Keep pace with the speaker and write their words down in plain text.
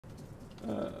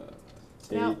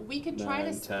Now, 8, we could try 9,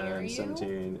 to scare 10, you.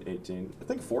 17, 18. I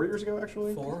think 4 years ago,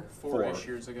 actually. Four-ish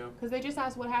years ago. Because they just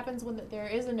asked what happens when there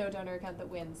is a no-donor account that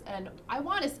wins. And I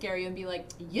want to scare you and be like,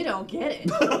 you don't get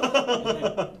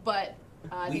it. But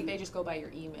I think they just go by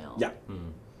your email. Yeah.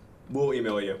 We'll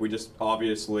email you. We just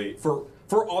obviously, for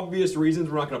obvious reasons,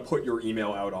 we're not going to put your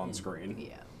email out on screen.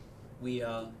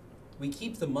 Yeah. We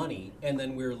keep the money, and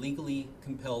then we're legally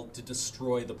compelled to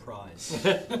destroy the prize.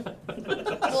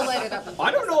 We'll light it up.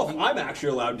 I don't know if I'm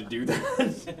actually allowed to do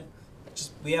that.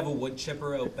 We have a wood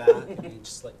chipper out back, and you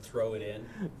just like throw it in.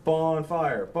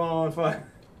 Bonfire, bonfire.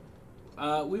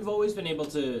 We've always been able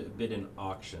to bid in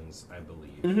auctions, I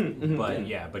believe. But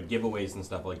yeah, but giveaways and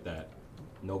stuff like that,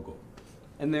 no go.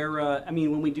 And there, I mean,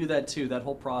 when we do that too, that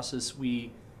whole process,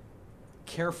 we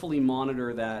carefully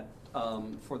monitor that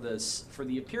for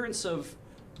the appearance of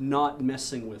not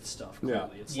messing with stuff.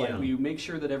 Clearly. It's like we make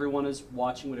sure that everyone is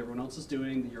watching what everyone else is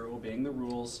doing, that you're obeying the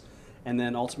rules, and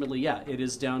then ultimately, yeah, it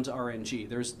is down to RNG.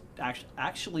 There's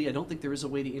actually, I don't think there is a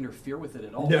way to interfere with it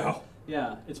at all. No.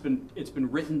 Yeah, it's been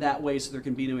written that way, so there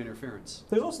can be no interference.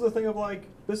 There's also the thing of like,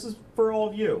 this is for all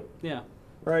of you. Yeah.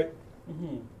 Right.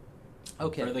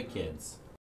 Okay. For the kids.